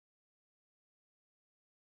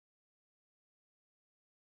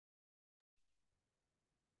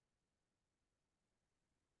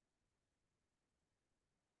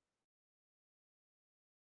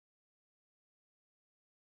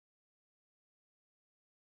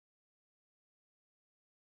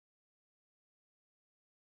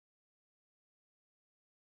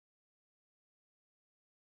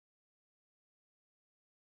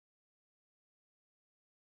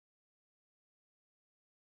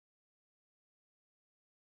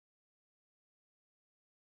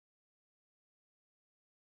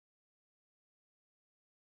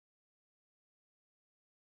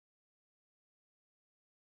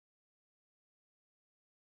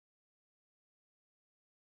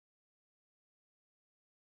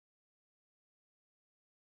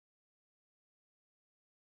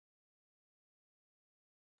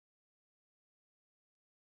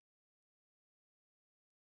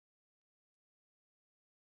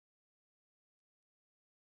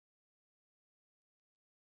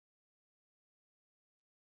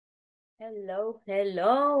Hello,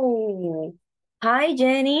 hello. Hi,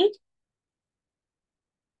 Jenny.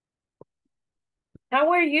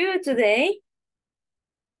 How are you today?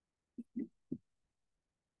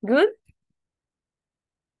 Good?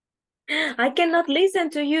 I cannot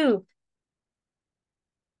listen to you.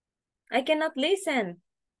 I cannot listen.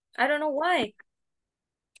 I don't know why.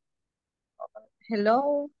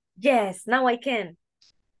 Hello. Yes, now I can.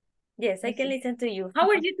 Yes, I Yes, can listen to you. How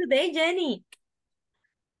are you today, Jenny?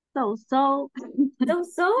 so. So?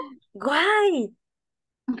 Why?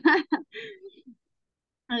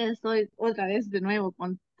 Estoy otra vez de nuevo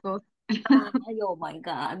con tos. Ay, oh my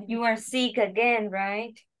God. You are sick again,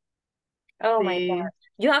 right? Oh my Sí, God.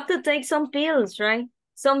 You have to take some pills, right?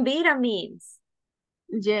 Some vitamins.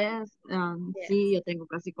 yes, sí, Yes. yo tengo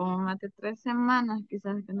casi como más de 3 semanas,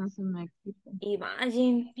 quizás que no se me quite.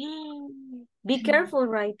 Imagine. Be careful,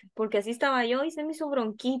 right? Porque así estaba yo y se me hizo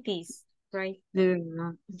bronquitis, right? De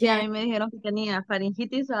verdad. Sí, a Yeah. mí me dijeron que tenía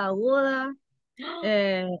faringitis aguda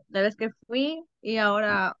la vez que fui y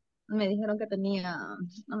ahora me dijeron que tenía,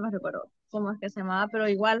 no me recuerdo cómo es que se llamaba, pero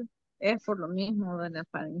igual es por lo mismo de la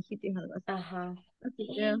faringitis, algo así. Ajá. Así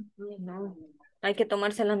que, Ay, no. Hay que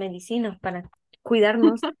tomarse las medicinas para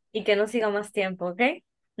cuidarnos y que no siga más tiempo, ¿ok?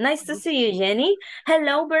 Nice to see you, Jenny.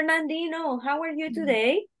 Hello, Bernardino. How are you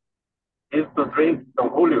today? Is to drink Don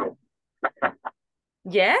Julio.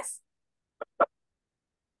 Yes?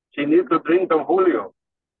 She needs to drink Don Julio.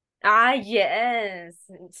 Ah, yes.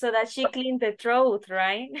 So that she clean the throat,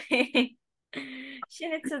 right? She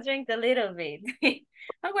needs to drink a little bit.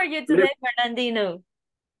 How are you today, Fernandino?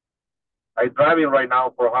 I'm driving right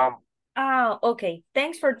now for home. Oh, okay.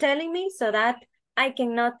 Thanks for telling me so that I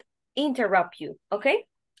cannot interrupt you, okay?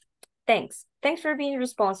 Thanks. Thanks for being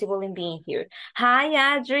responsible and being here.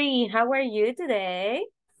 Hi, Adri. How are you today?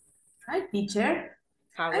 Hi, teacher.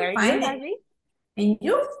 How I'm are you, fine. Adri? And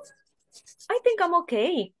you? I think I'm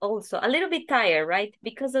okay also. A little bit tired, right?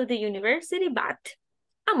 Because of the university, but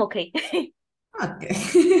I'm okay. Okay.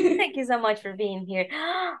 Thank you so much for being here.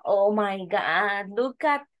 Oh my God, look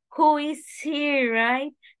at who is here,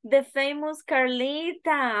 right? The famous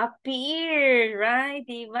Carlita appeared, right?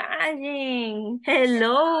 Imagine.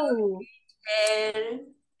 Hello. Well,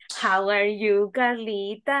 How are you,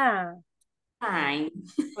 Carlita? fine.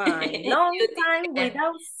 Fine. Long You, time teacher.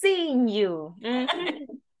 without seeing you. Mhm.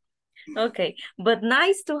 Okay, but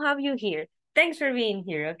nice to have you here. Thanks for being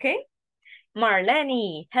here, okay?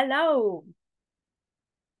 Marlene, hello.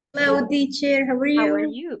 Hello, teacher. How are How are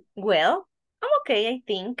you? you? Well, I'm okay, I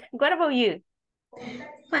think. What about you?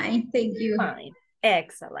 Fine, thank you. Fine.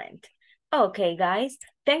 Excellent. Okay, guys.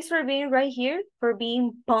 Thanks for being right here, for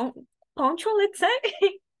being punctual, let's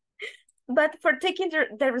say, but for taking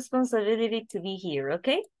the responsibility to be here,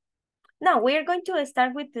 okay? Now, we are going to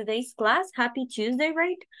start with today's class. Happy Tuesday,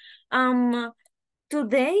 right?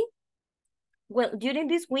 Today, well, during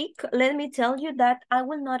this week, let me tell you that I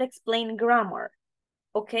will not explain grammar,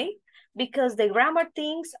 okay? Because the grammar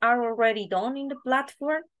things are already done in the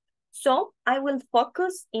platform. So I will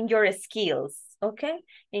focus in your skills, okay?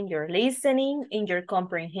 In your listening, in your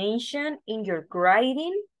comprehension, in your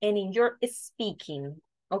writing, and in your speaking,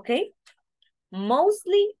 okay?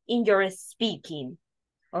 Mostly in your speaking,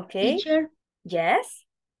 okay? Teacher, Yes?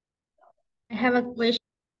 I have a question.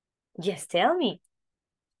 Yes, tell me.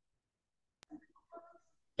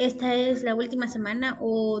 ¿Esta es la última semana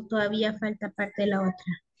o todavía falta parte de la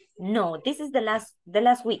otra? No, this is the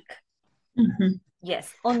last week. Ujú.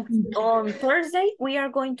 Yes, on Thursday, we are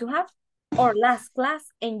going to have our last class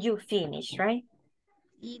and you finish, right?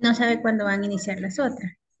 Y no sabe cuándo van a iniciar las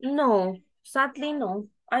otras. No, sadly, no.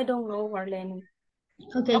 I don't know, Marlene.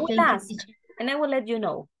 I Okay, will thank you, ask teacher. and I will let you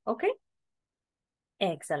know, okay?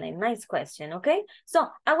 Excellent, nice question, okay? So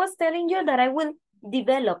I was telling you that I will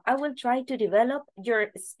try to develop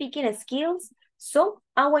your speaking skills. So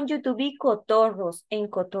I want you to be cotorros and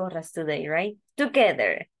cotorras today, right?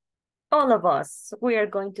 Together. All of us, we are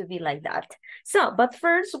going to be like that. So, but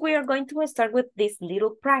first we are going to start with this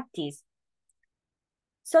little practice.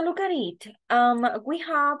 So look at it. We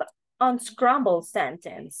have unscrambled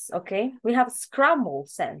sentence, okay? We have scrambled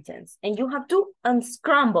sentence, and you have to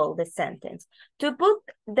unscramble the sentence to put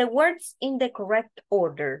the words in the correct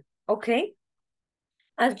order, okay?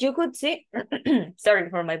 As you could see, sorry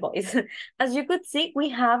for my voice. As you could see, we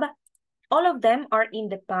have, all of them are in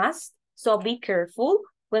the past, so be careful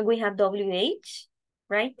when we have WH,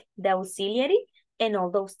 right? The auxiliary and all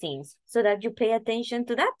those things, so that you pay attention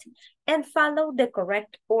to that and follow the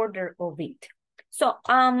correct order of it. So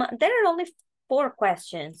there are only 4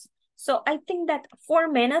 questions. So I think that 4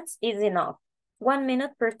 minutes is enough. 1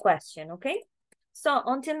 minute per question, okay? So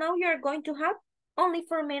until now, you're going to have Only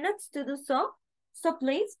 4 minutes to do so. So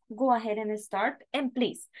please go ahead and start. And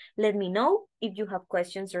please let me know if you have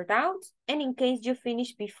questions or doubts and in case you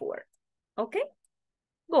finish before. Okay?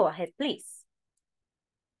 Go ahead, please.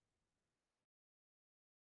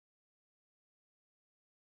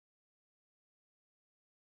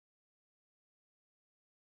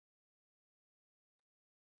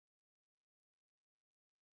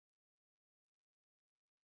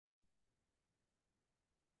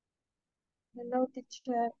 Hello,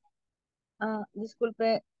 teacher.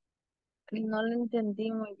 Disculpe, no le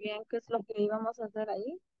entendí muy bien qué es lo que íbamos a hacer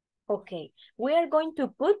ahí. Okay, we are going to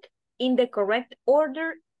put in the correct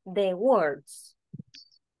order the words.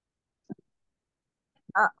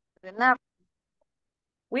 Ordenar.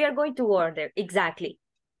 We are going to order, exactly.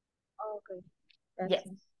 Ok, Yes.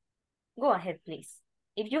 gracias. Go ahead, please.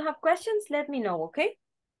 If you have questions, let me know, okay?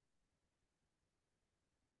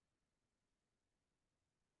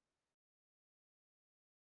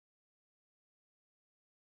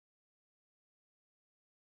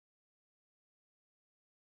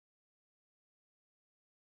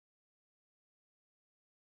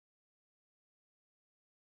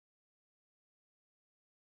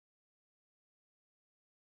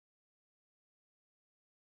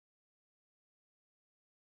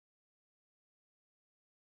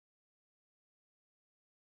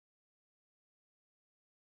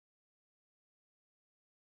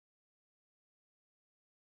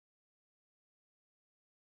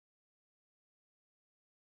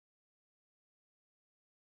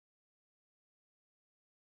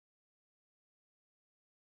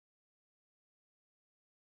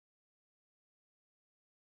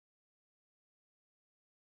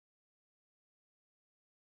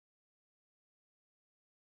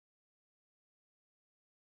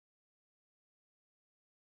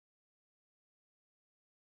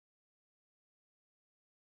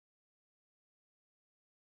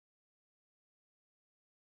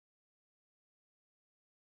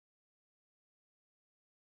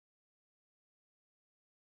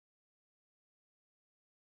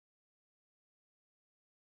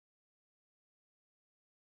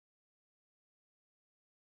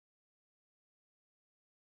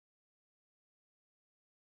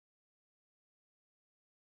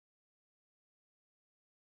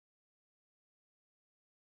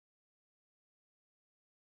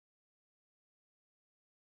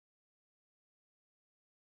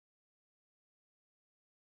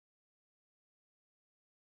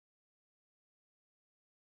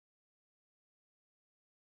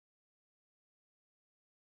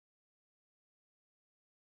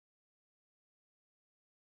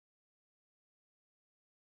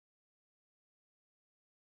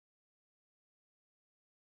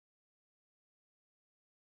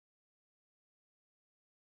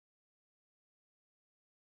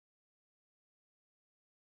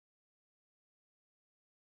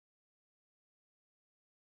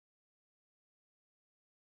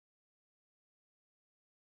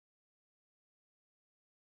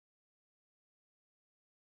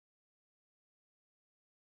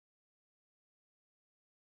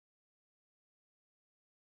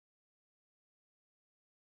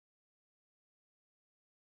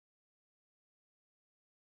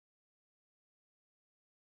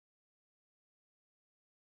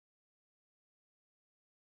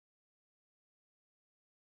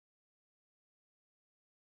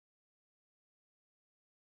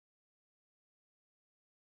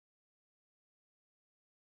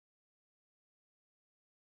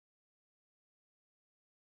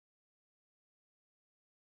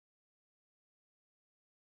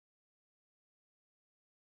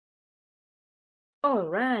 All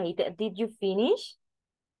right, did you finish?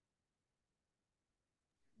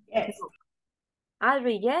 Yes.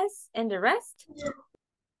 Adri, yes, and the rest?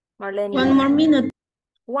 Marlene? One more minute.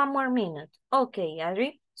 1 more minute. Okay,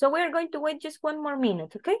 Adri. So we're going to wait just 1 more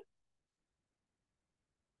minute, okay?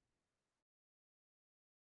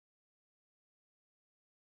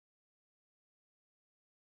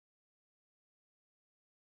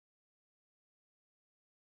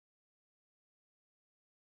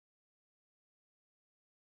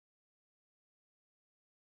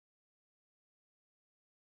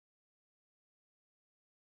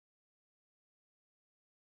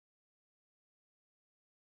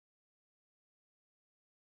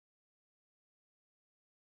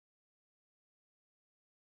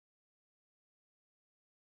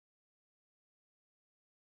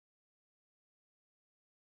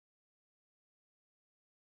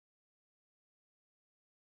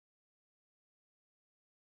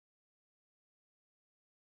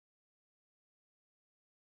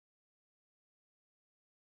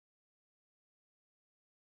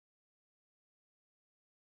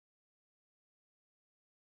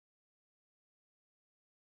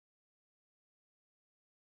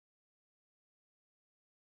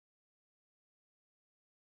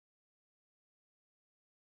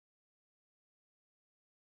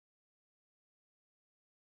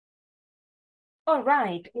 All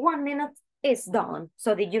right, 1 minute is done.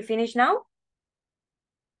 So did you finish now?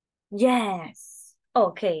 Yes.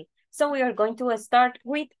 Okay, so we are going to start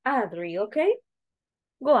with Adri, okay?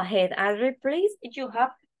 Go ahead, Adri, please. You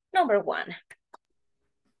have number 1.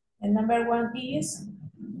 And number 1 is,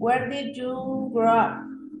 where did you grow up?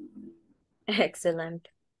 Excellent.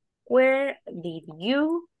 Where did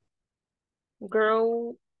you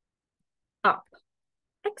grow up?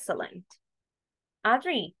 Excellent.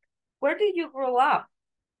 Adri, where did you grow up?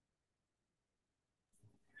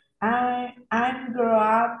 I grew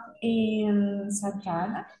up in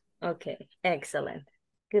Santana. Okay, excellent.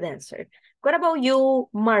 Good answer. What about you,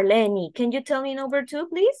 Marlene? Can you tell me number 2,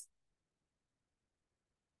 please?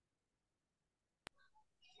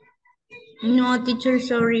 No, teacher,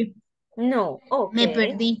 sorry. No, Me okay.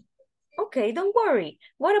 perdí. Okay, don't worry.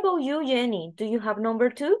 What about you, Jenny? Do you have number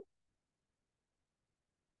 2?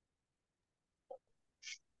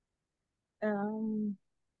 Um,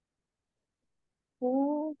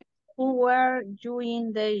 who were you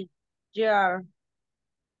in the year?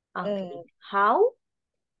 Okay. How?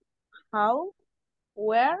 How,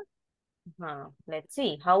 where, Let's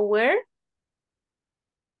see. How, where?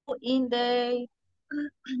 in the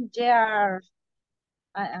year?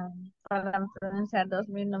 Para pronunciar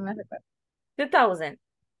 2000 no me recuerdo. 2000.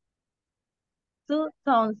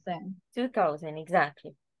 2000. 2000,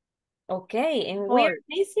 exactly. Okay, and we All. are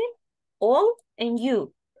missing all and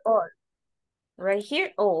you. All. Right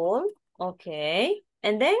here, all. Okay.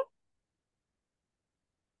 And then?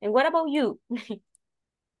 And what about you?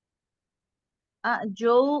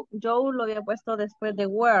 Yo lo había puesto después de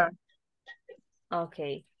where.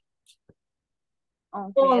 Okay.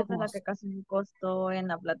 Aunque esa es la Almost. que casi me costó en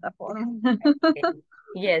la plataforma. Okay.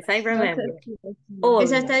 Yes, I No sé remember. si es- Esa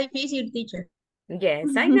Almost. está difícil, teacher.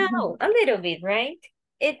 Yes, I know. A little bit, right?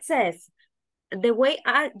 It says, the way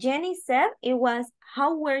Jenny said, it was,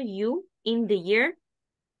 how were you in the year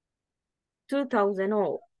 2000?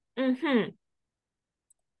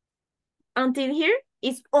 Until here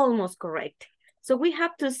is almost correct. So we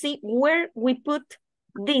have to see where we put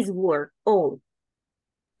this word, all.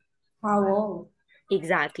 How old?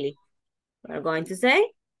 Exactly. We're going to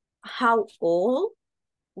say, how old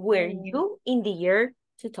were you in the year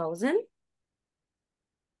 2000?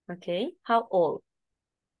 Okay, how old?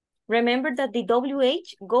 Remember that the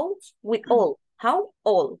WH goes with all. How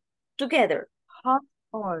old? Together. How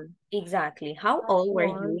old? Exactly. How How old were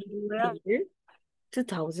old you in were- the year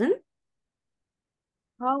 2000?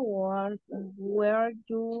 How old were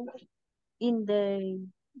you in the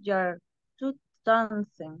year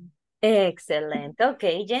 2000? Excellent.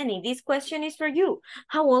 Okay, Jenny, this question is for you.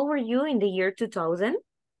 How old were you in the year 2000?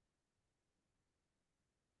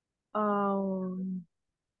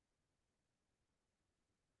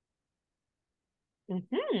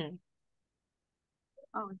 Mhm.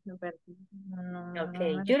 Me perdí. No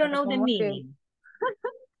Okay, me you don't recuerdo know the cómo que, meaning.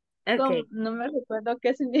 Okay, no me recuerdo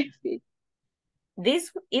qué significa.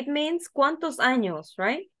 this, it means cuántos años,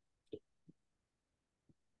 right?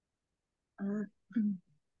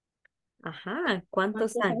 Ajá,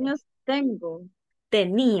 ¿cuántos ¿Cuántos años? años tengo?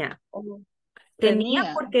 Tenía. O Tenía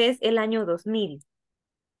tenía. porque es el año 2000.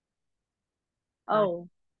 Oh.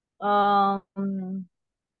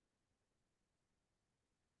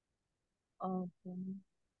 Okay.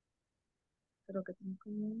 Creo que tengo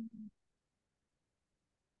como...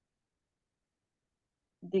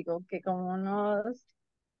 Digo que como unos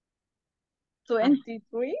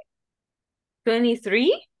 23. 23.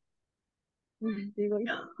 Digo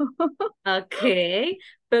yo. Ok,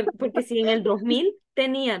 pero porque si en el 2000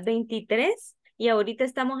 tenía 23 y ahorita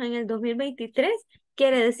estamos en el 2023,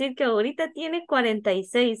 quiere decir que ahorita tiene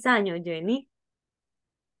 46 años, Jenny.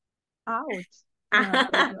 Ouch.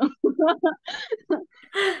 No, pues no.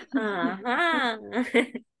 Ajá.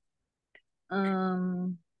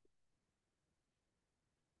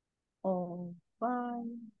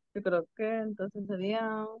 Fine. Yo creo que entonces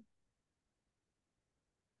sería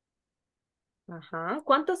Ajá.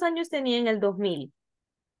 ¿Cuántos años tenía en el 2000?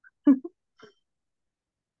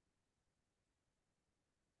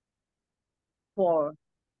 4.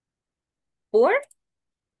 ¿Por?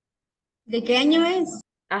 ¿De qué año es?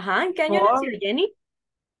 Ajá. ¿En qué año 4. nació Jenny?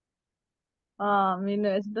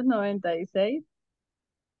 1996.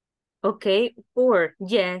 Okay, 4.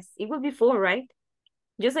 Yes, it will be 4, right?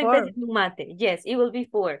 Yo soy 4. pésima en mate. Yes, it will be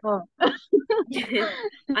 4. 4. Yes.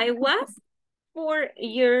 I was 4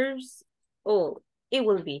 years old. It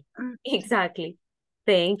will be. Exactly.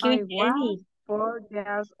 Thank you, I was Jenny. 4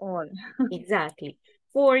 years old. Exactly.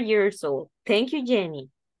 4 years old. Thank you, Jenny.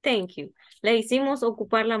 Thank you. Le hicimos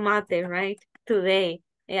ocupar la mate, right? Today.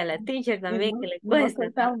 Y a la teacher Y también no, que le no cuesta.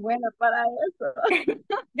 soy tan buena para eso.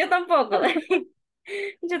 Yo tampoco.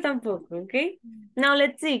 Yo tampoco, okay? Now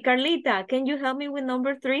let's see. Carlita, can you help me with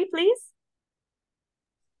number 3, please?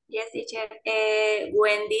 Yes, teacher.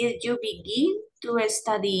 When did you begin to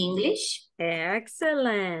study English?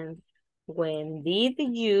 Excellent. When did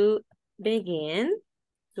you begin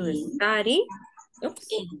to study? Oops.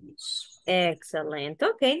 English. Excellent.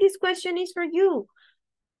 Okay, this question is for you.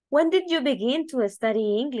 When did you begin to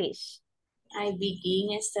study English? I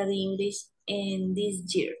begin studying English in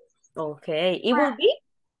this year. Okay, it will be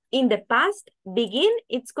in the past. Begin,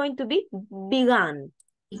 it's going to be began.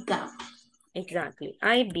 Began. Exactly.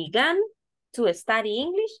 I began to study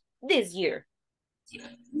English this year.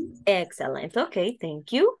 Excellent. Okay,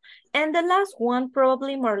 thank you. And the last one,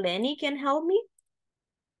 probably Marlene can help me.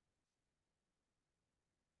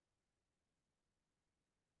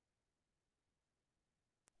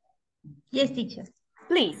 Yes, teacher.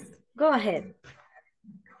 Please, go ahead.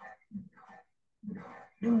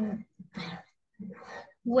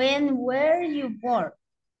 When were you born?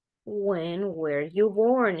 When were you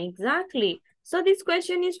born? Exactly. So this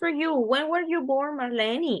question is for you. When were you born,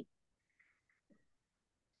 Marlene?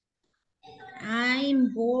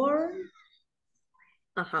 I'm born.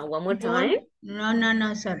 One more time.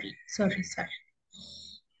 No, sorry.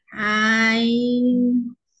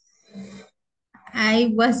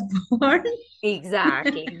 I was born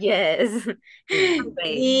Exactly, yes.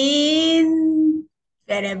 Great.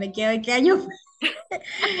 espérame, ¿qué año fue?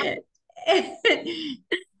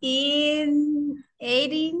 In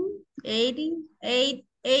 18,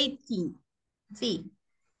 sí,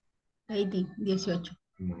 18,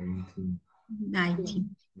 19.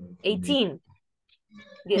 18.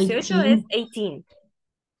 18 es 18.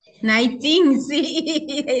 19,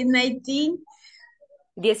 sí, 19.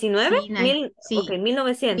 19? Sí, Ok,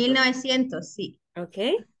 1900. 1900, sí. Ok.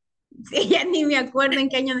 Sí, ya ni me acuerdo en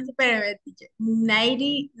qué año nací, pero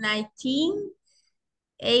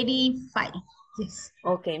 1985. Yes.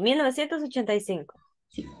 Ok, 1985.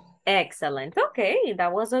 Sí. Excellent. Okay,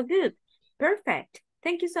 that was so good. Perfect.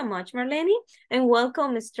 Thank you so much, Marlene. And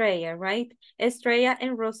welcome, Estrella, right? Estrella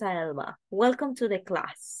and Rosa Elba. Welcome to the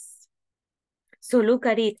class. So look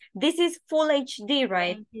at it. This is full HD,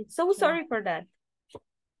 right? So sorry for that.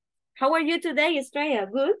 How are you today, Estrella?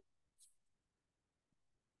 Good?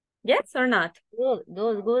 Yes or not?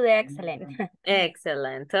 Good, excellent.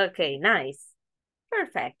 Excellent. Okay, nice.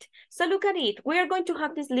 Perfect. So look at it. We are going to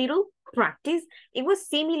have this little practice. It was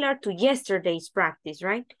similar to yesterday's practice,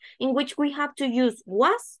 right? In which we have to use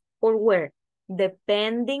was or were,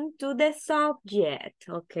 depending to the subject,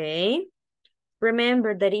 okay?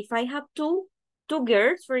 Remember that if I have two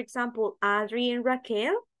girls, for example, Adri and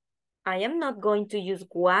Raquel, I am not going to use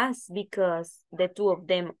was because the two of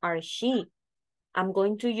them are she. I'm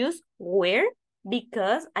going to use were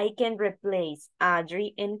because I can replace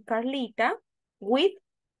Adri and Carlita with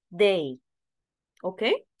they.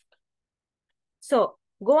 Okay? So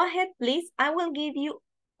go ahead, please. I will give you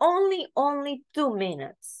only 2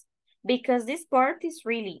 minutes because this part is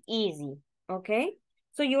really easy. Okay?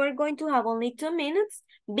 So you are going to have only 2 minutes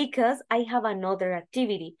because I have another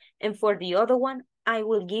activity. And for the other one, I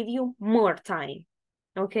will give you more time.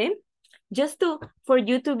 Okay? Just for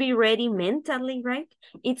you to be ready mentally, right?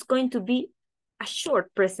 It's going to be a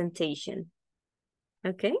short presentation.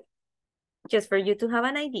 Okay? Just for you to have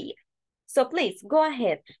an idea. So please, go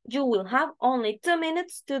ahead. You will have only 2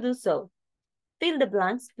 minutes to do so. Fill the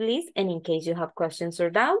blanks, please. And in case you have questions or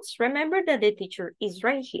doubts, remember that the teacher is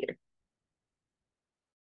right here.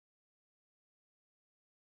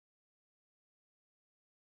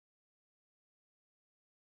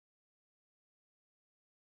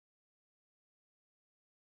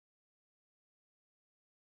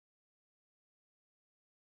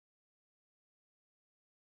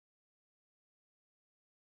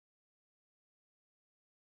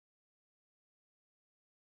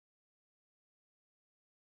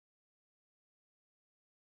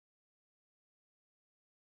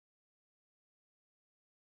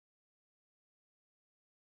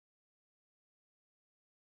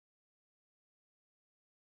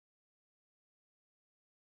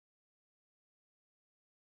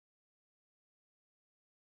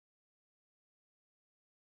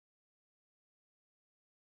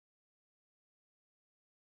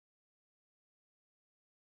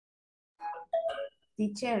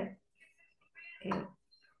 Teacher,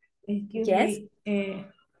 excuse Yes? me,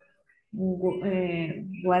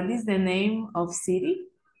 what is the name of city?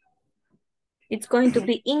 It's going to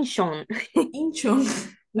be Incheon. Incheon.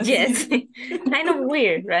 Yes. Kind of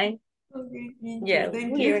weird, right? Okay, Incheon. Yeah,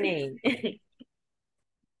 Thank weird you. name.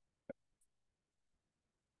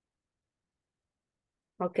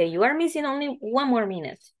 Okay, you are missing only 1 more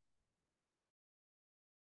minute.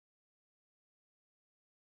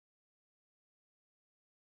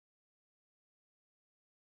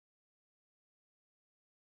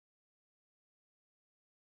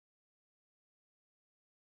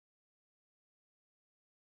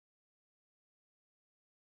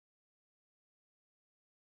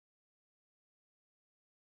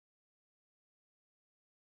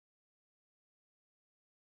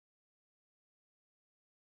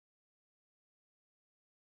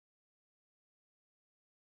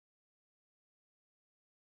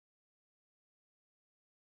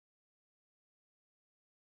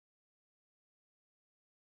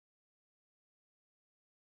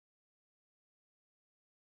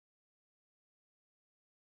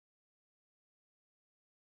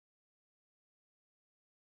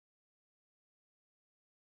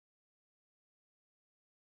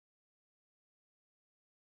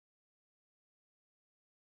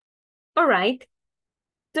 All right,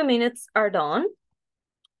 2 minutes are done.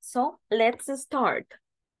 So let's start.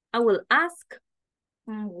 I will ask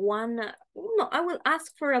I will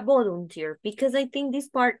ask for a volunteer because I think this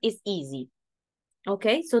part is easy.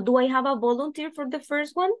 Okay, so do I have a volunteer for the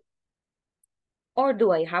first one? Or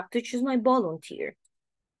do I have to choose my volunteer?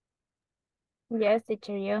 Yes,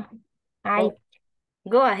 teacher, you. Oh,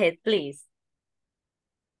 go ahead, please.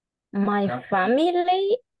 My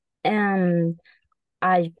family,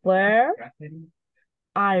 I were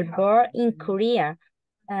in Korea.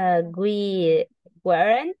 We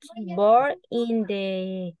weren't born in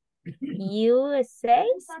the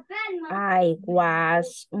ISSS. I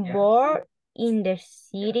was born in the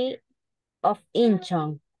city of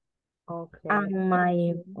Incheon. Okay. And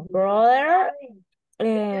my brother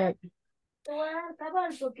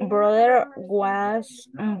was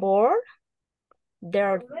born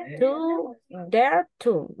there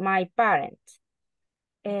too. My parents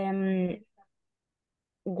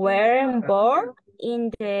were born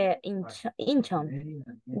in the Incheon.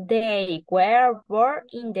 They were born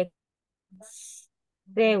in the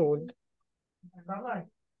Seoul.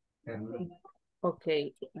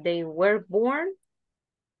 Okay, they were born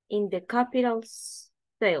in the capital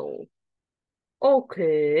Seoul.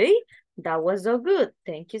 Okay, that was so good.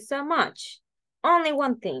 Thank you so much. Only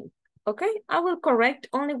one thing, okay? I will correct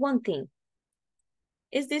only one thing.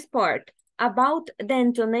 Is this part about the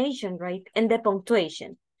intonation, right? And the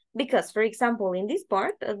punctuation. Because, for example, in this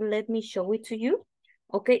part, let me show it to you.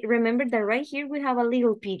 Okay, remember that right here we have a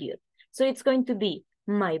little period. So it's going to be,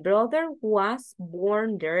 my brother was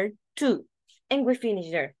born there too. And we finish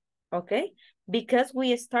there, okay? Because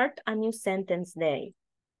we start a new sentence day.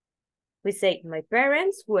 We say, my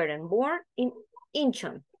parents weren't born in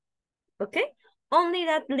Incheon, okay? Only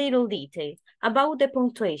that little detail about the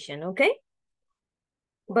punctuation, okay?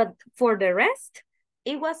 But for the rest,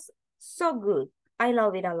 it was so good. I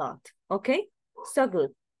love it a lot, okay? So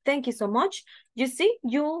good. Thank you so much. You see,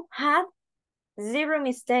 you had 0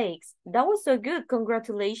 mistakes. That was so good.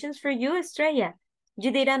 Congratulations for you, Estrella.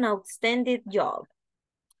 You did an outstanding job.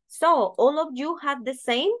 So, all of you had the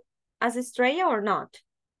same as Estrella or not?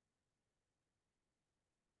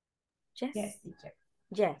 Yes. Yes, teacher.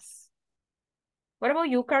 Yes. What about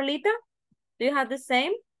you, Carlita? Do you have the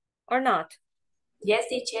same or not? Yes,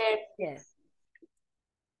 teacher. Yes.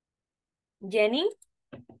 Jenny?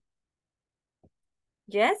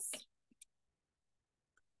 Yes.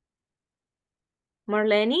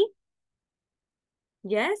 Marlene?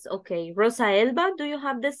 Yes, okay. Rosa Elba, do you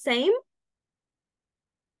have the same?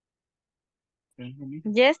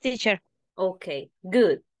 Yes, teacher. Okay,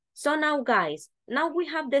 good. So now, guys, now we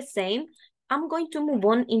have the same. I'm going to move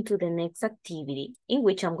on into the next activity in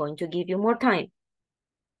which I'm going to give you more time.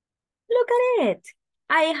 Look at it.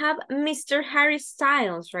 I have Mr. Harry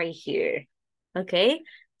Styles right here. Okay,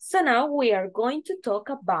 so now we are going to talk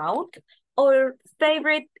about our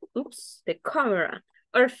favorite, the camera,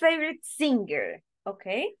 our favorite singer,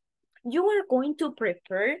 okay? You are going to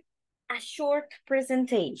prepare a short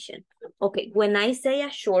presentation. Okay, when I say a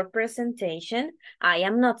short presentation, I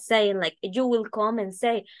am not saying like you will come and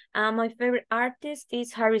say, my favorite artist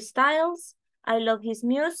is Harry Styles. I love his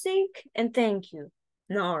music and thank you.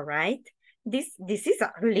 No, right? This is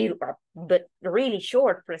a little, but really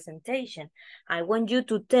short presentation. I want you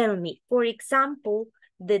to tell me, for example,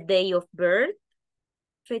 the day of birth,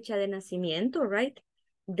 fecha de nacimiento, right?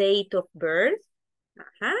 Date of birth.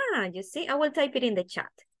 Aha, you see, I will type it in the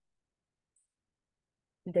chat.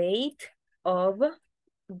 Date of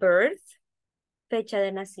birth, fecha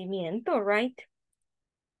de nacimiento, right?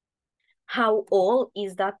 How old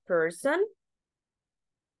is that person?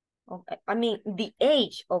 Okay. I mean, the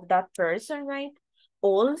age of that person, right?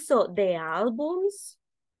 Also, the albums,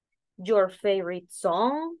 your favorite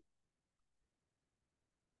song,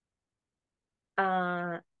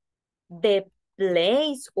 the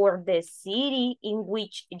place or the city in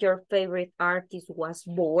which your favorite artist was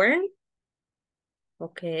born.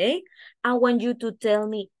 Okay, I want you to tell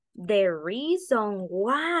me the reason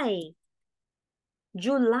why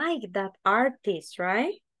you like that artist,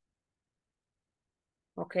 right?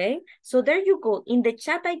 Okay, so there you go. In the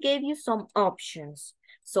chat, I gave you some options.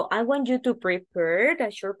 So I want you to prepare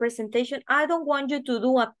a short presentation. I don't want you to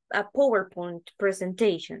do a PowerPoint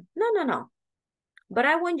presentation. No, no, no. But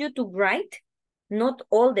I want you to write, not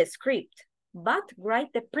all the script, but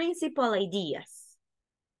write the principal ideas.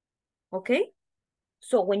 Okay?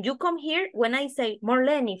 So when you come here, when I say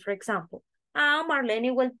Marlene, for example,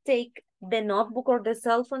 Marlene will take the notebook or the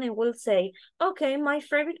cell phone and will say, okay, my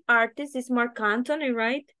favorite artist is Mark Anthony,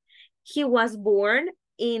 right? He was born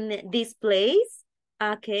in this place.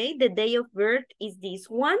 Okay, the day of birth is this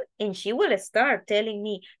one. And she will start telling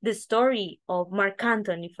me the story of Mark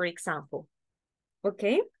Anthony, for example.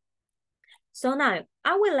 Okay, so now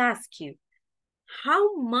I will ask you,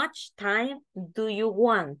 how much time do you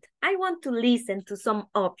want? I want to listen to some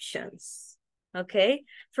options. Okay,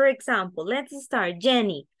 for example, let's start.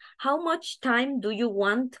 Jenny, how much time do you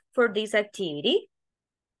want for this activity?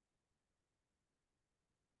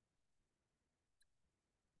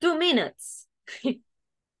 2 minutes.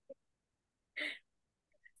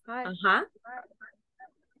 Ajá.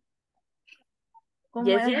 ¿Cómo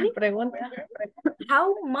Yes, era la Jenny? pregunta?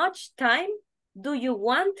 How much time do you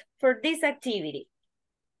want for this activity?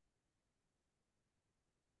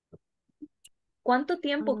 ¿Cuánto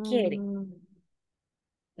tiempo quiere?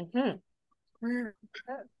 Ujú.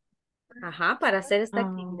 Ajá, para hacer esta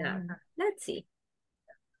actividad. Let's see.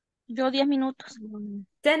 Yo 10 minutos.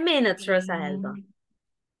 10 minutes, Rosa Elba.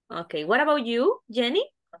 Okay, what about you, Jenny?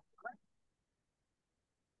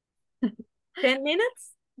 10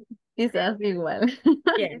 minutes? Quizás igual.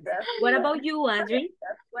 Yes. What about you, Adri?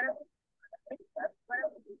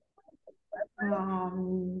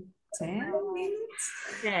 10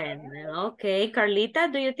 minutes. 10. Okay,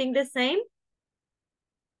 Carlita, do you think the same?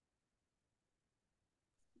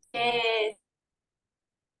 Yes.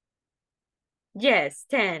 Yes,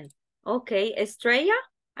 10. Okay, Estrella,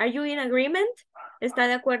 are you in agreement? ¿Está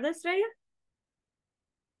de acuerdo, Estrella?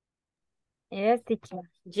 Yes, teacher.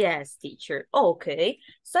 Yes, teacher. Okay,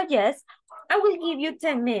 so yes, I will give you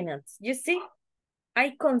 10 minutes. You see,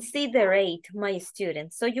 I considerate my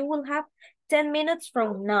students. So you will have 10 minutes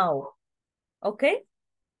from now. Okay?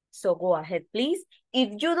 So go ahead, please.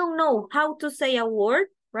 If you don't know how to say a word,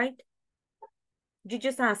 right? You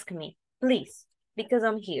just ask me, please, because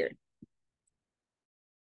I'm here.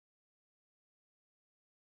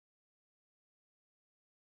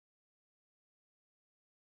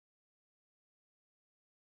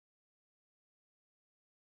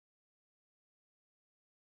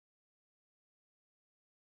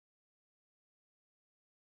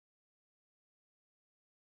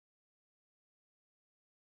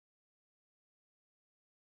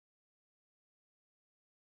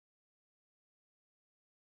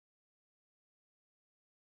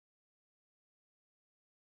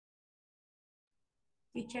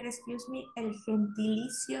 Teacher, excuse me, el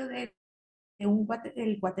gentilicio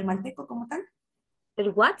del guatemalteco como tal.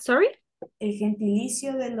 The what, sorry? El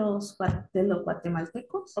gentilicio de los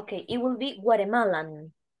guatemaltecos. Okay, it will be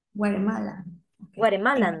Guatemalan. Guatemala. Okay.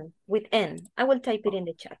 Guatemalan with N. I will type it in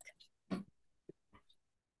the chat.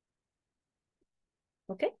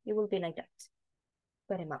 Okay, it will be like that.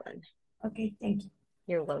 Guatemalan. Okay, thank you.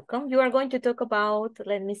 You're welcome. You are going to talk about,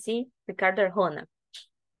 let me see, Ricardo Arjona.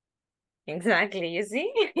 Exactly, you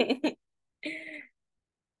see?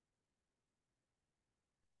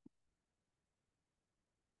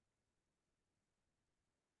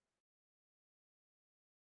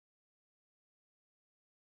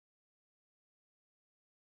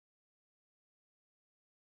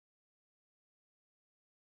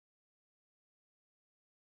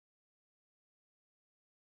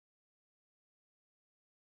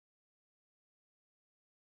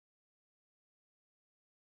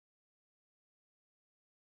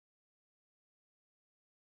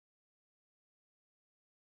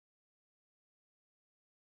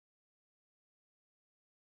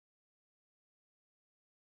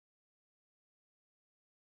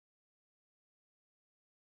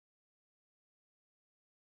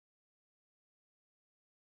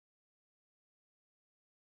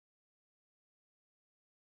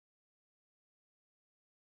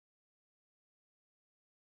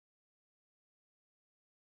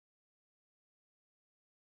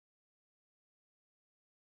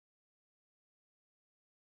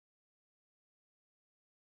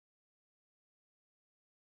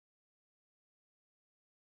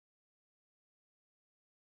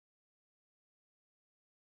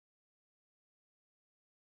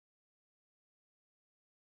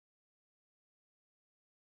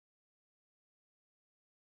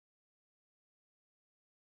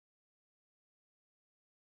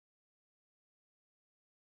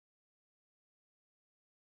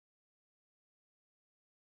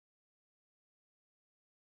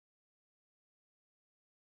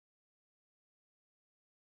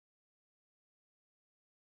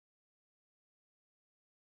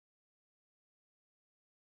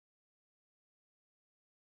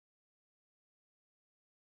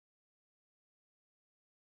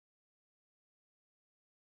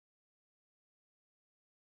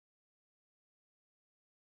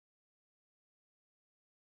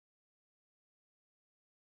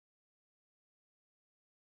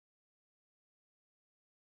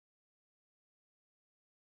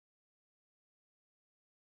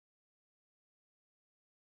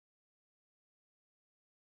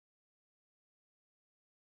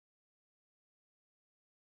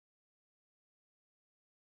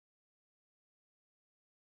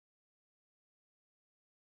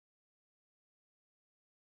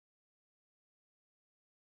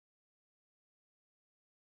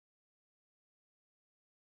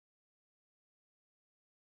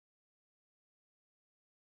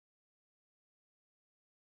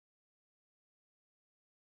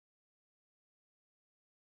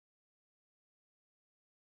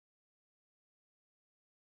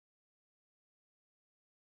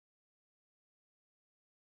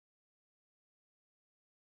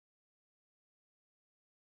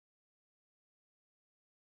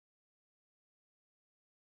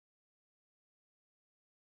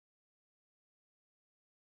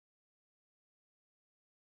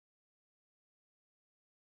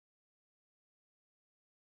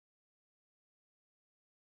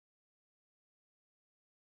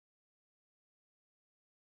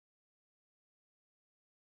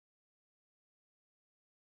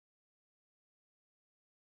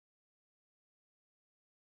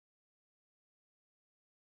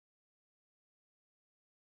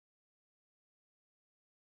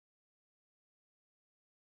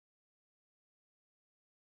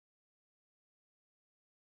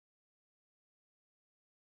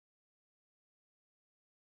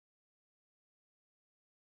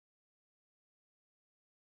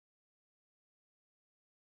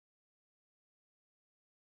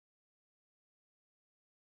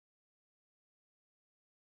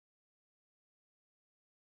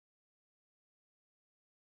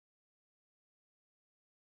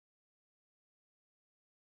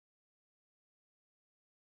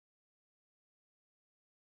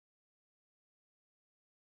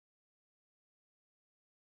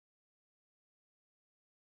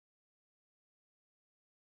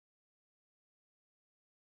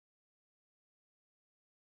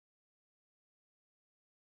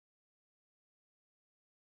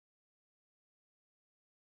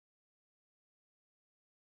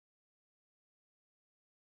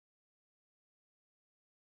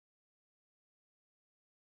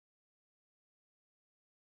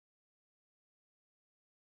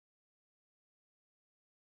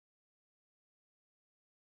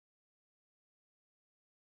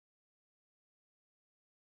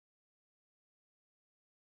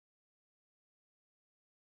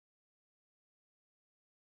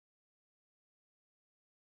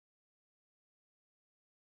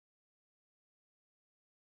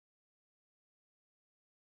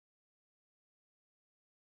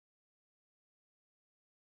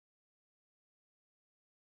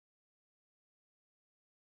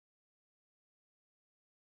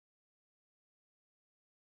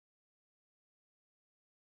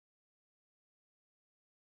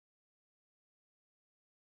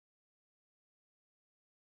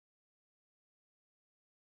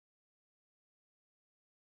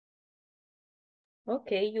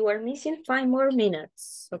 Okay, you are missing 5 more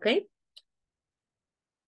minutes, okay?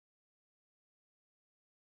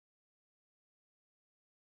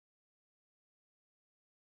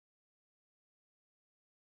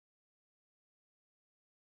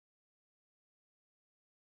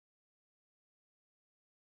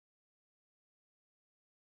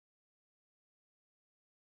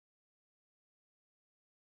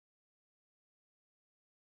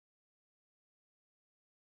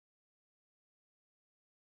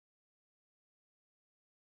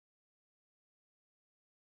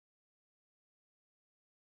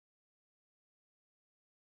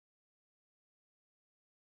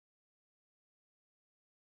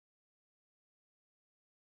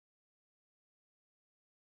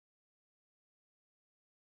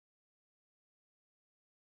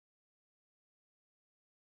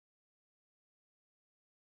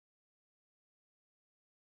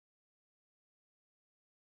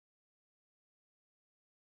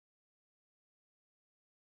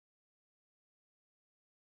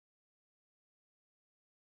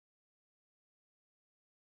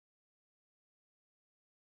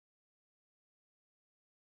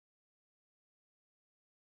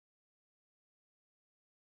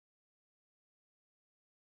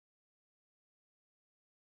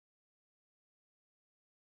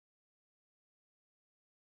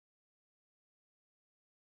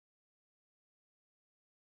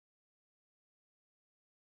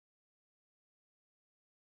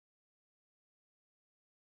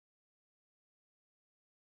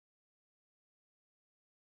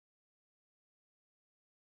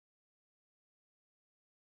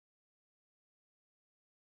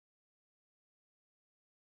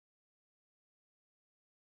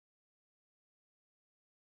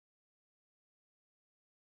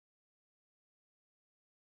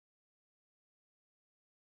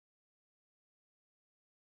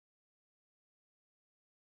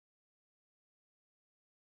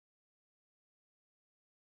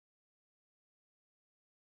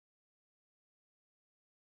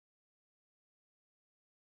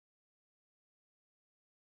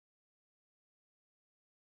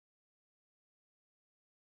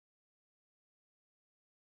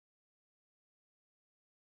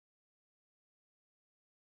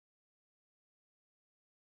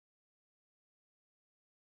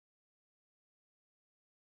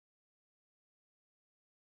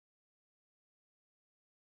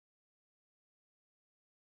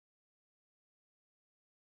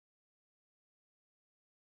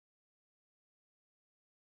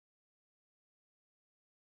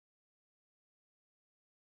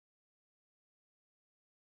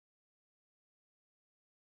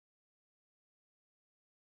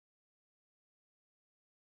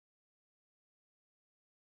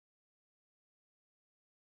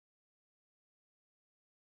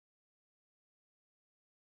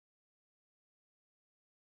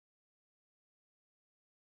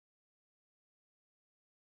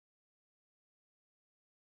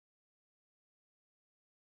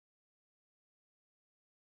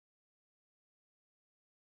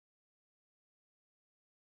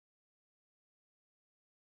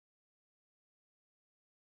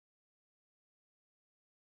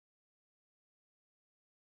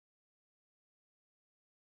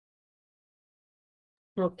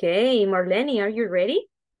 Okay, Marlene, are you ready?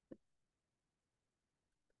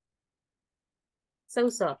 So.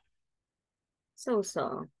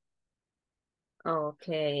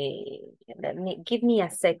 Okay, give me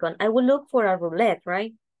a second. I will look for a roulette,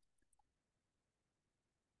 right?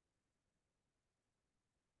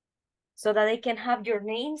 So that I can have your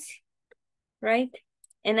names, right?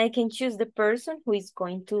 And I can choose the person who is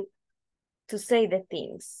going to say the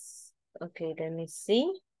things. Okay, let me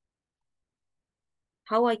see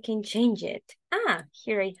how I can change it. Ah,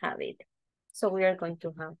 here I have it. So we are going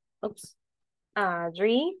to have, oops,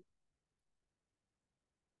 Adri,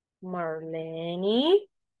 Marlene,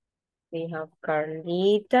 we have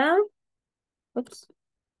Carlita, oops,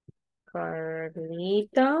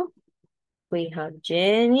 Carlita, we have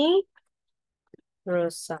Jenny,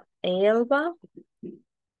 Rosa Elba,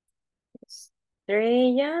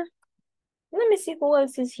 Estrella. Let me see who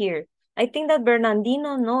else is here. I think that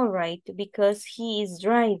Bernardino, no, right? Because he is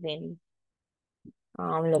driving.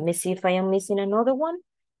 Let me see if I am missing another one.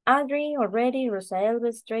 Adri already, Rosa Elba,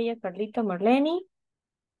 Estrella, Carlita, Marlene.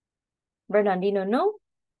 Bernardino, no?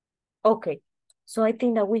 Okay. So I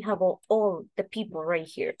think that we have all the people right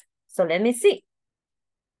here. So let me see.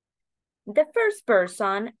 The first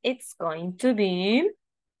person, it's going to be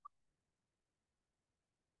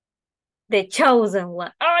the chosen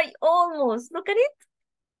one. I almost, look at it.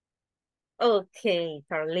 Okay,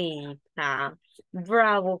 Carlita.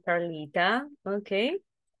 Bravo, Carlita. Okay.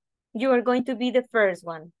 You are going to be the first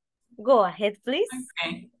one. Go ahead, please.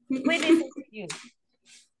 Okay. We listen to you.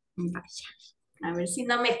 Vaya. A ver si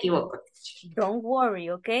no me equivoco. Don't worry,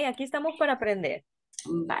 okay? Aquí estamos para aprender.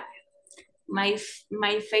 Vale. My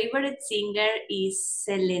favorite singer is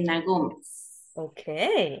Selena Gomez.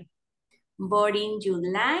 Okay. Born in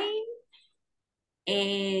July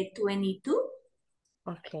 22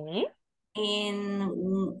 Okay. in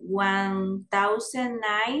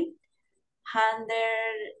 1909.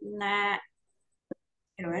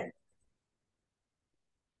 Quiero ver.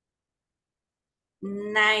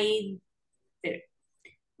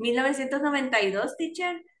 1992,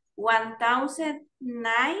 teacher.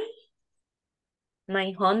 1009.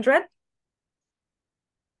 900.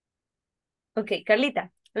 Ok,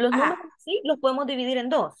 Carlita, los Ajá. números sí los podemos dividir en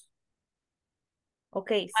dos.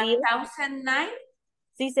 Ok, sí, 1009.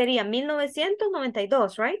 sí sería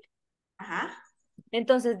 1992, right? Ajá.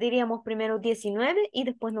 Entonces diríamos primero 19 y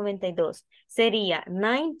después 92. Sería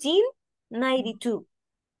 1992.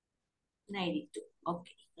 92.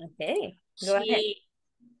 Okay. Okay, go ahead.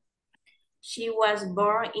 She was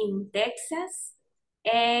born in Texas,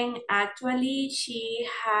 and actually she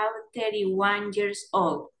have 31 years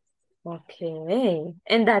old. Okay,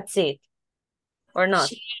 and that's it, or not?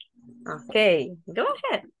 She, Okay, go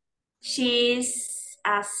ahead. she's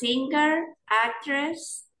a singer,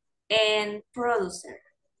 actress, and producer.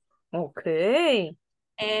 Okay,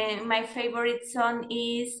 And my favorite song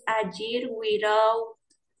is A Year Without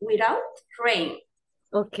Rain.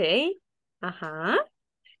 okay,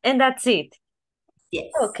 and that's it.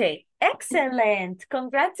 Yes. Okay, excellent.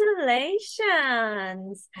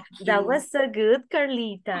 Congratulations. That you. was so good,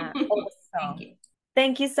 Carlita. Thank Awesome. you.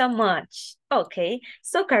 Thank you so much. Okay,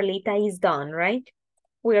 so Carlita is done, right?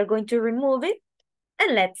 We are going to remove it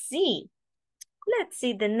and let's see. Let's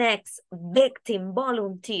see the next victim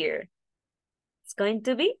volunteer. It's going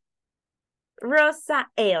to be Rosa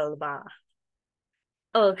Elba.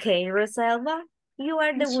 Okay, Rosa Elba, you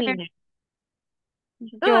are the winner.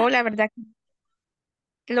 Go Yo, ahead. la verdad,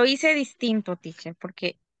 lo hice distinto, teacher,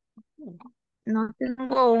 porque no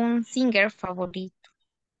tengo un singer favorito.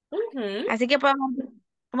 Mhm. Así que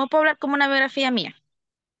 ¿cómo puedo hablar como una biografía mía?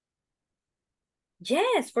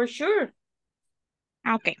 Yes, for sure.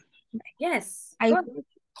 Okay. Yes. I, Go ahead.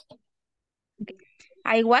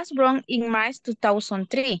 I was born in March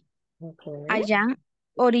 2003. Okay. I am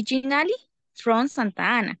originally from Santa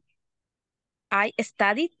Ana. I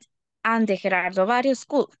studied at the Gerardo Barrio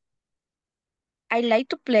School. I like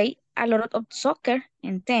to play a lot of soccer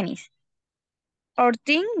and tennis. Our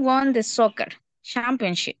team won the soccer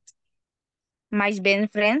championship. My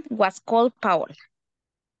best friend was called Paul.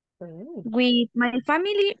 Mm. With my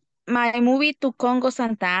family, I moved to Congo,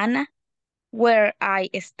 Santa Ana, where I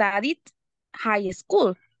studied high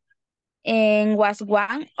school and was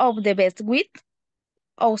one of the best with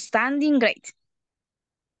outstanding grades.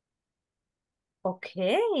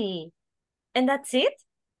 Okay. And that's it?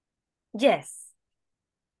 Yes.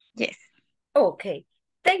 Yes. Okay.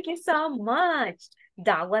 Thank you so much.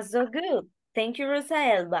 That was so good. Thank you, Rosa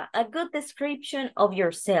Elba. A good description of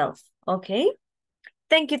yourself. Okay.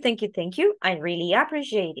 Thank you, thank you, thank you. I really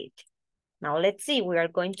appreciate it. Now let's see. We are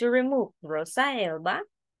going to remove Rosa Elba.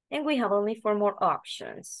 And we have only 4 more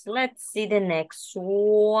options. Let's see the next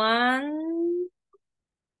one.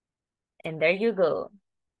 And there you go.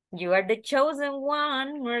 You are the chosen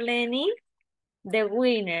one, Marlene. The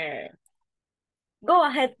winner. Go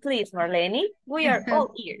ahead, please, Marlene. We are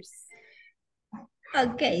all ears.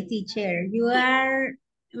 Okay, teacher.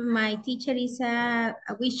 My teacher is a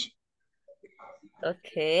witch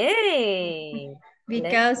Okay.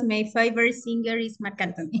 because my favorite singer is Marc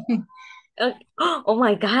Anthony. Okay. Oh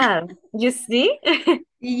my God. You see?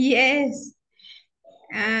 Yes.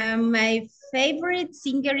 My favorite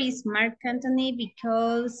singer is Marc Anthony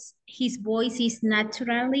because his voice is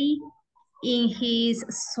naturally in his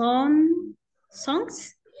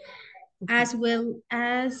songs as well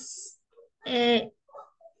as a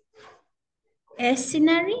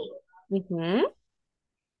scenery. Mhm.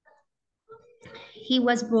 He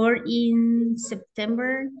was born in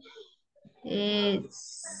September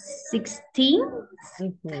 16,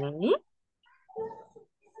 Mhm.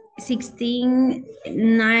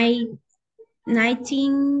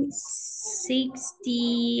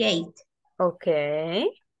 1968. Okay.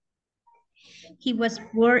 He was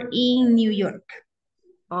born in New York.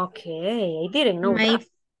 Okay. I didn't know My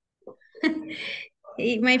that.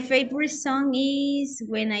 my favorite song is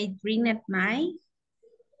When I Dream at Night.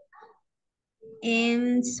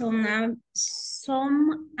 And some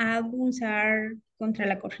albums are Contra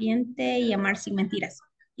la Corriente y Amar sin Mentiras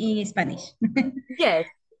in Spanish. Yes,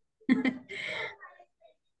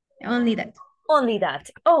 Only that. only that.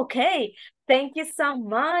 Okay. Thank you so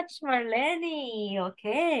much, Marlene.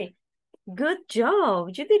 Okay. Good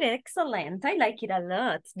job. You did excellent. I like it a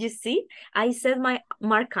lot. You see, I said my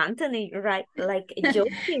Mark Anthony, right? Like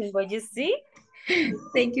joking, but you see,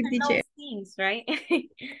 Thank you, those teacher. things, right?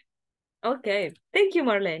 Okay. Thank you,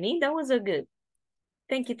 Marlene. That was a good.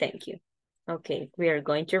 Thank you. Thank you. Okay. We are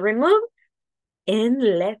going to remove. And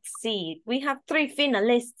let's see. We have 3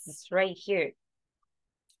 finalists right here.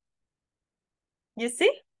 You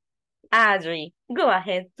see? Adri. Go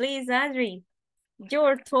ahead, please, Adri.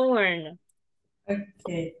 Your turn.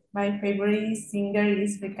 Okay, my favorite singer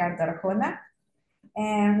is Ricardo Arjona.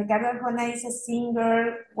 And Ricardo Arjona is a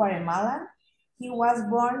singer Guatemalan. He was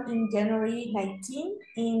born in January 19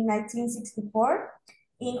 in 1964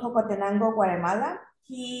 in Jocotenango, Guatemala.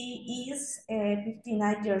 He is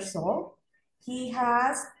 59 years old. He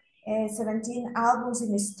has 17 albums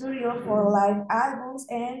in the studio, 4 live albums,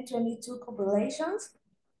 and 22 compilations.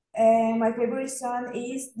 My favorite song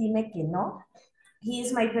is Dime Que No. He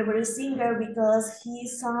is my favorite singer because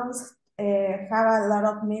his songs have a lot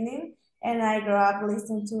of meaning, and I grew up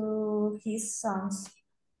listening to his songs.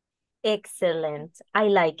 Excellent. I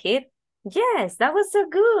like it. Yes, that was so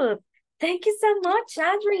good. Thank you so much,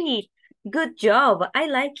 Adri. Good job. I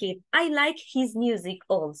like it. I like his music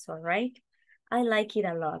also, right? I like it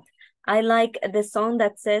a lot. I like the song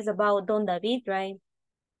that says about Don David, right?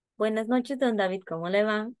 Buenas noches, Don David, ¿cómo le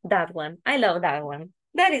va? That one. I love that one.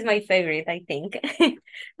 That is my favorite, I think.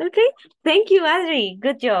 Okay. Thank you, Adri.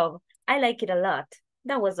 Good job. I like it a lot.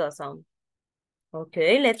 That was awesome.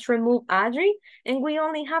 Okay, let's remove Adri. And we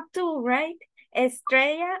only have 2, right?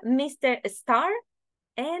 Estrella, Mr. Star,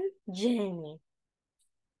 and Jenny.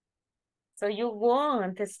 So you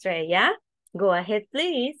want Estrella? Go ahead,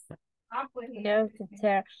 please. Yes,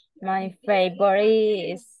 teacher. My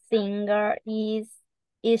favorite singer is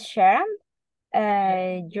Sharon.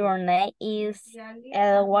 Your name is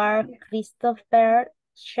Edward Christopher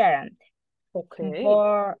Sharon. Okay.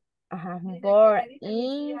 Born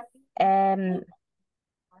in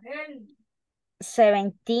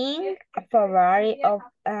 17 February of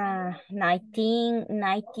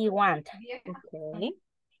 1991. Okay.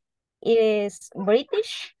 Is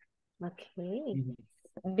British Okay.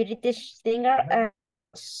 British singer,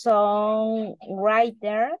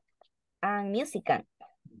 songwriter, and musician.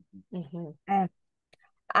 Mhm.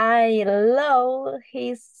 I love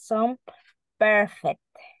his song Perfect.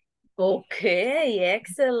 Okay,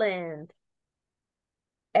 excellent.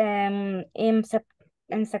 In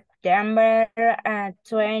September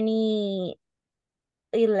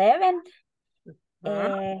 2011,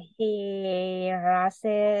 he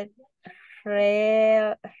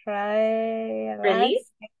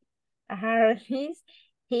Release? released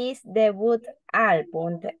his debut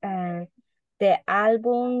album. The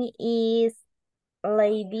album is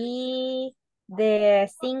Lady, the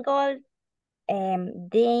single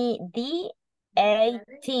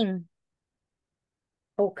D18.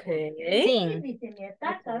 Okay. Okay.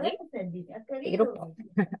 Grupo.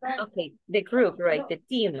 Okay, the group, right? The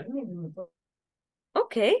team.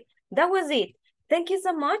 Okay, that was it. Thank you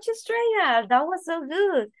so much, Estrella. That was so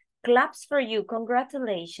good. Claps for you.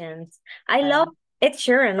 Congratulations. I love Ed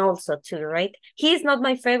Sheeran also too, right? He's not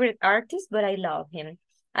my favorite artist, but I love him.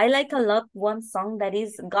 I like a lot one song that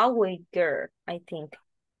is Galway Girl, I think.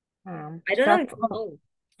 I don't know if you know.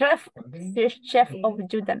 Chef of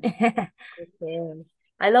Judah. Okay.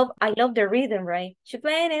 I love the rhythm, right? She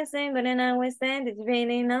played and sang, but then I was saying it's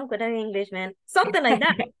raining now, but I'm Englishman. Something like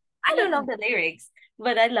that. I don't know the lyrics,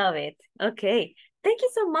 but I love it. Okay. Thank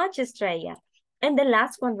you so much, Estrella. And the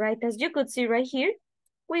last one, right, as you could see right here,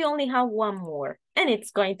 we only have one more, and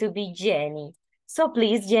it's going to be Jenny. So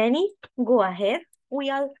please, Jenny, go ahead.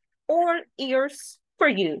 We are all ears for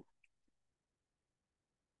you.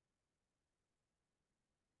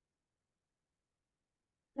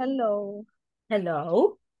 Hello.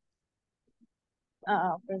 Hello.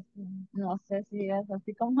 Pues no sé si es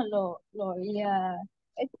así como lo había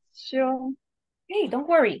hecho. Hey, don't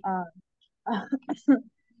worry.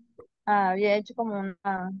 Había hecho como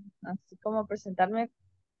así como presentarme.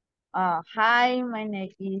 Hi, my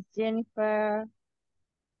name is Jennifer.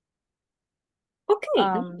 Okay,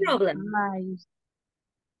 no problem.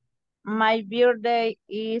 My birthday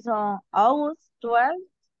is on August 12th.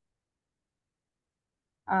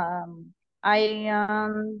 I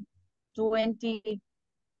am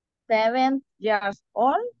 27 years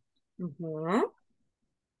old. Mm-hmm.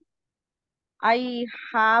 I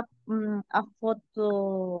have a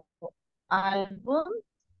photo album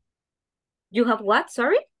You have what,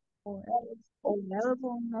 sorry? o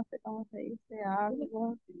álbum, no sé cómo se dice,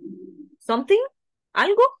 álbum. Something?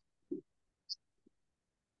 Algo?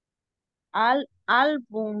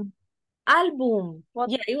 Album. Album.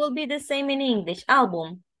 What Yeah, it will be the same in English.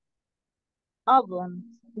 Album.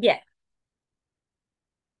 album? Yeah.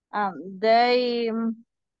 They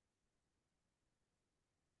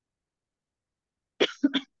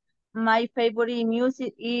my favorite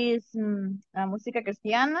music is la música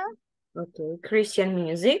cristiana. Okay. Christian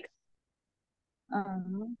music.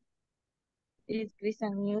 Is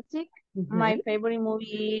Christian music. Mhm. My favorite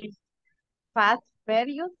movie is Fast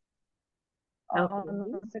Furious. Okay.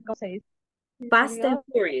 No sé cómo se dice. Fast and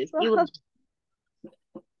Furious. It will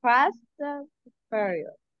Fast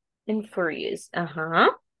Furious. and Furious.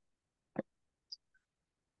 Uh-huh.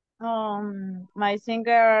 My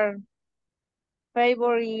singer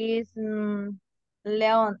favorite is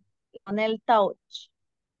Leonel Touch.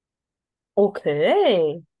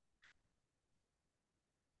 Okay.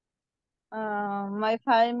 My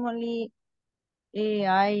family,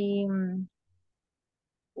 I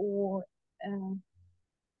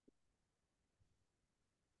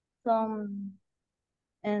some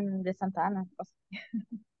in the Santa Ana.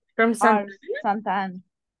 From Santa. Santa Ana.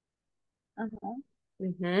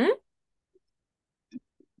 Mhm.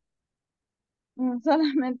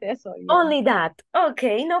 Solamente eso. Yeah. Only that.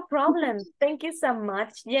 Okay, no problem. Thank you so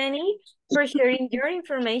much, Jenny, for sharing your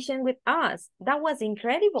information with us. That was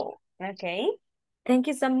incredible. Okay. Thank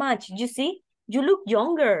you so much. You see, you look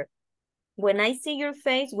younger. When I see your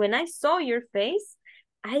face, when I saw your face,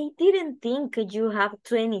 I didn't think you have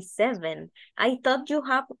 27. I thought you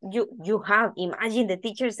have, imagine the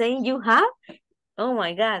teacher saying you have. Oh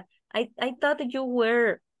my God. I thought that you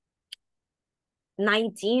were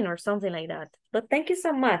 19 or something like that. But thank you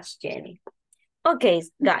so much, Jenny. Okay,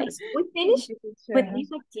 guys, we finished with this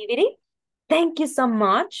activity. Thank you so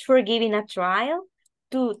much for giving a trial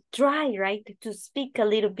to try, right, to speak a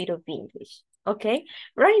little bit of English, okay?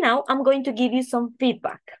 Right now, I'm going to give you some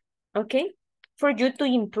feedback, okay? For you to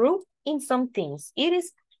improve in some things. It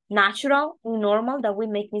is natural, normal that we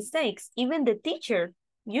make mistakes. Even the teacher,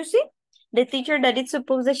 you see? The teacher that it's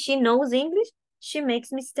supposed that she knows English, she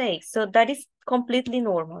makes mistakes. So that is completely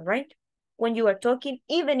normal, right? When you are talking,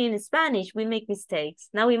 even in Spanish, we make mistakes.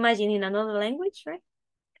 Now imagine in another language, right?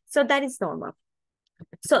 So that is normal.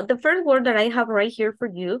 So the first word that I have right here for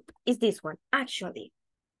you is this one, actually.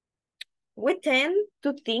 We tend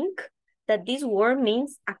to think that this word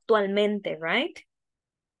means actualmente, right?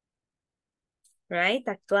 Right,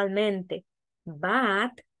 actualmente.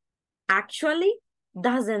 But actually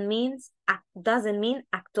doesn't mean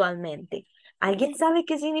actualmente. ¿Alguien sabe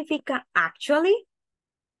qué significa actually?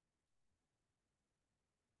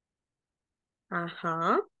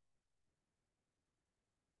 Ajá.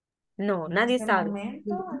 No, nadie sabe.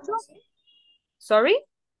 Momento, algo así. Sorry?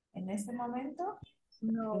 En este momento.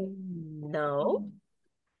 No.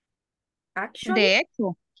 Actually. De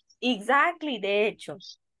hecho. Exactly, de hecho.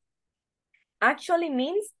 Actually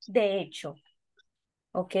means de hecho.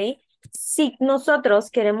 ¿Ok? Si nosotros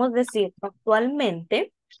queremos decir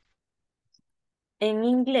actualmente, en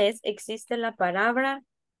inglés existe la palabra,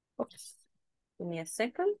 oops, give me a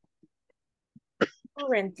second,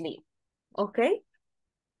 currently. ¿Ok?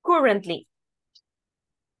 Currently.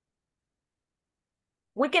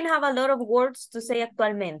 We can have a lot of words to say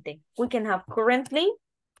actualmente. We can have currently.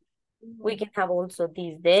 We can have also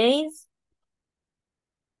these days.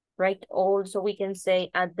 Right? Also, we can say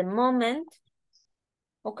at the moment.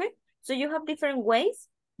 Okay? So you have different ways,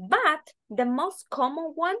 but the most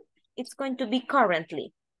common one, it's going to be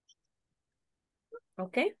currently.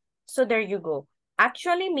 Okay? So there you go.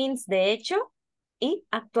 Actually means de hecho y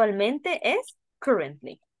actualmente es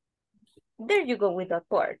currently. There you go with that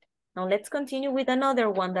part. Now let's continue with another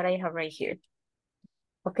one that I have right here.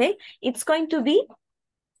 Okay? It's going to be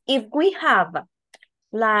if we have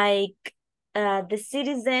like the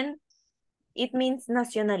citizen, it means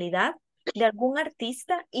nacionalidad de algún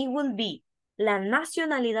artista, it will be la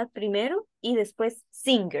nacionalidad primero y después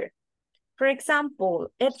singer. For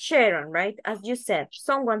example, Ed Sheeran, right? As you said,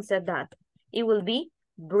 someone said that. It will be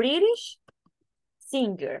British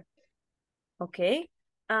singer, okay?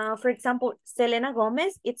 For example, Selena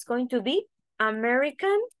Gomez, it's going to be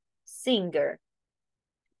American singer.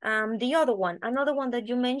 The other one, another one that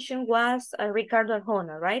you mentioned was Ricardo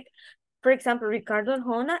Arjona, right? For example, Ricardo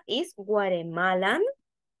Arjona is Guatemalan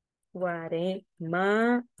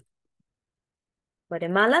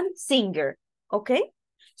singer, okay?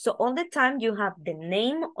 So all the time you have the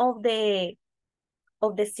name of the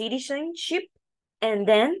citizenship and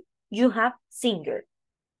then you have singer.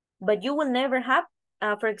 But you will never have,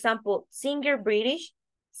 for example, singer British,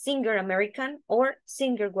 singer American, or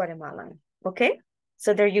singer Guatemalan. Okay?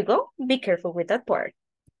 So there you go. Be careful with that part.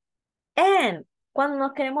 And cuando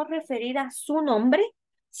nos queremos referir a su nombre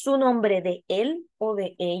de él o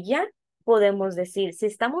de ella, podemos decir, si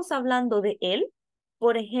estamos hablando de él,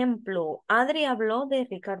 por ejemplo, Adri habló de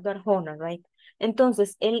Ricardo Arjona, right?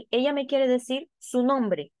 Entonces, ella me quiere decir su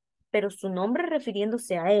nombre, pero su nombre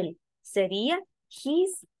refiriéndose a él sería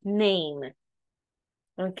his name.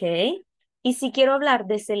 ¿Ok? Y si quiero hablar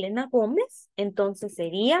de Selena Gómez, entonces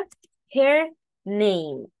sería her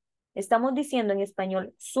name. Estamos diciendo en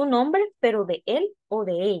español su nombre, pero de él o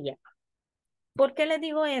de ella. ¿Por qué le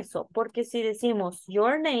digo eso? Porque si decimos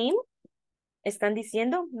your name, están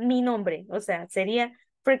diciendo mi nombre. O sea, sería,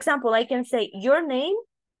 for example, I can say your name,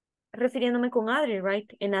 refiriéndome con Adri,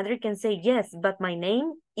 right? And Adri can say, yes, but my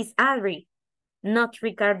name is Adri, not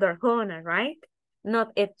Ricardo Arjona, right?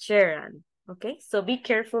 Not Ed Sheeran. Okay, so be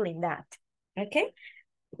careful in that. Okay,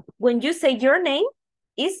 when you say your name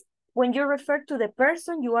is when you refer to the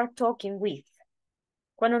person you are talking with.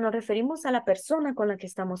 Cuando nos referimos a la persona con la que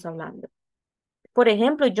estamos hablando. Por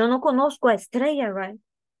ejemplo, yo no conozco a Estrella, right?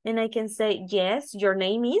 And I can say, yes, your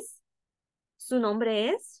name is. Su nombre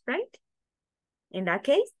es, right? In that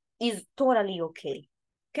case, is totally okay.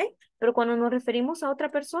 Okay? Pero cuando nos referimos a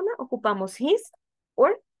otra persona, ocupamos his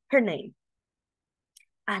or her name.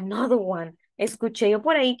 Another one. Escuché yo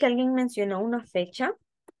por ahí que alguien mencionó una fecha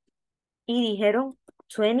y dijeron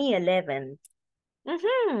 2011.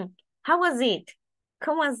 How was it?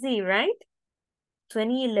 ¿Cómo así, right?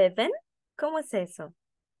 2011. ¿Cómo es eso?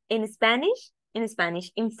 In Spanish? In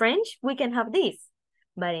Spanish. In French, we can have this.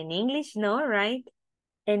 But in English, no, right?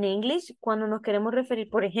 En English, cuando nos queremos referir,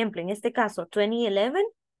 por ejemplo, en este caso, 2011,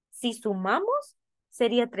 si sumamos,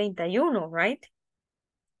 sería 31, right?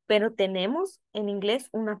 Pero tenemos en inglés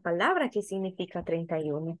una palabra que significa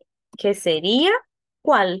 31, que sería,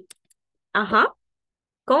 ¿cuál? Ajá.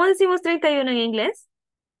 ¿Cómo decimos 31 en inglés?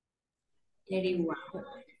 31.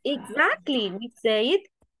 Exactly. We say it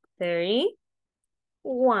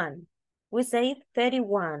 31. We say it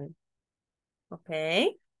 31.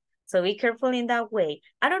 Okay. So be careful in that way.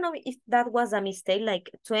 I don't know if that was a mistake,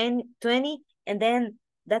 like 20, and then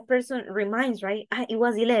that person reminds, right? It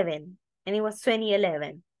was 11, and it was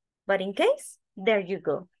 2011. But in case, there you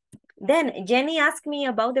go. Then Jenny asked me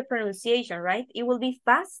about the pronunciation, right? It will be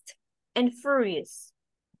fast and furious.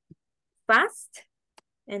 Fast,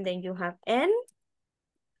 and then you have N,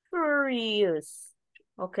 furious.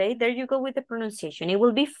 Okay, there you go with the pronunciation. It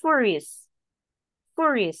will be furious.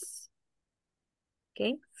 Furious.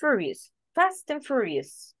 Okay, furious. Fast and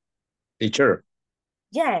furious. Teacher.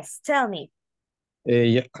 Yes, tell me.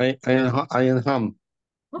 Yeah, I am.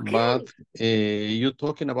 Okay. But you're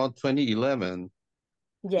talking about 2011.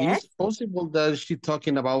 Yes. Is it possible that she's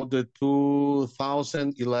talking about the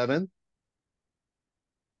 2011?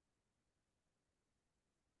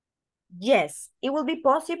 Yes, it will be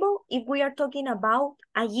possible if we are talking about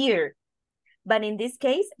a year. But in this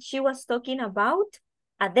case, she was talking about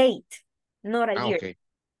a date, not a year. Okay.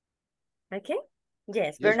 Okay?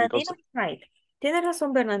 Yes, Yes, Bernardino is right. Tiene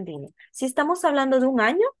razón, Bernardino. Si estamos hablando de un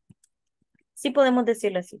año, sí podemos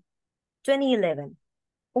decirlo así. 2011,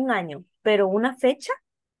 un año, pero una fecha,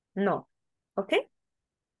 no. Okay?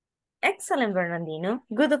 Excellent, Bernardino.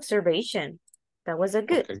 Good observation. That was a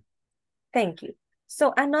good. Okay. Thank you.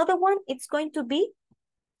 So another one, it's going to be,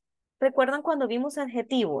 ¿recuerdan cuando vimos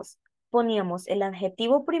adjetivos? Poníamos el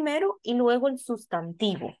adjetivo primero y luego el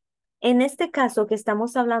sustantivo. En este caso que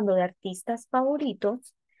estamos hablando de artistas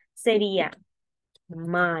favoritos, sería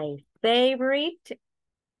my favorite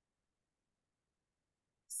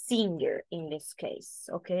singer in this case,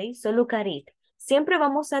 okay? So look at it. Siempre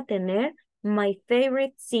vamos a tener my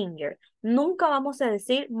favorite singer. Nunca vamos a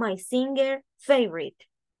decir my singer favorite.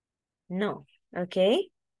 No, okay?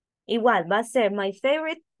 Igual va a ser my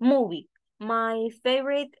favorite movie, my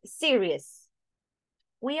favorite series.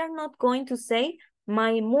 We are not going to say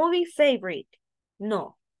my movie favorite.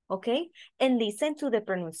 No, okay? And listen to the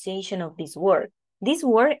pronunciation of this word. This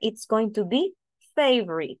word, it's going to be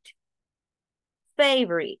favorite.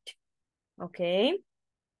 Favorite, okay?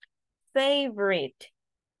 Favorite.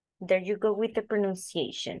 There you go with the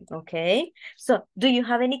pronunciation, okay? So, do you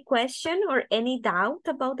have any question or any doubt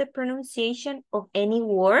about the pronunciation of any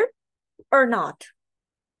word or not?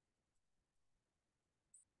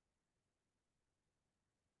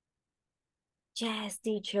 Yes,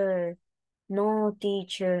 teacher. No,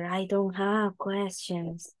 teacher, I don't have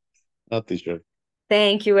questions. No, teacher.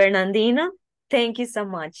 Thank you, Hernandino. Thank you so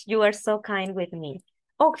much. You are so kind with me.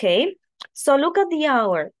 Okay, So look at the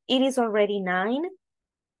hour. It is already 9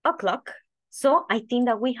 o'clock. So I think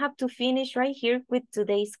that we have to finish right here with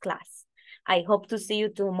today's class. I hope to see you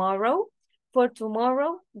tomorrow. For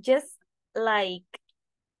tomorrow, just like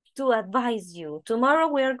to advise you, tomorrow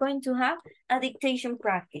we are going to have a dictation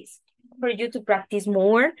practice for you to practice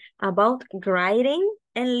more about writing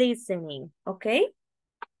and listening, okay?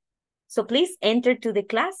 So please enter to the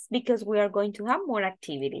class because we are going to have more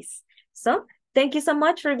activities. So thank you so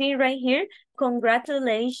much for being right here.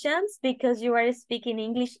 Congratulations because you are speaking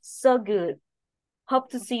English so good.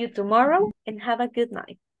 Hope to see you tomorrow and have a good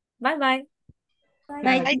night. Bye-bye.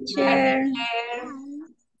 Bye, teacher.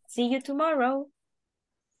 See you tomorrow.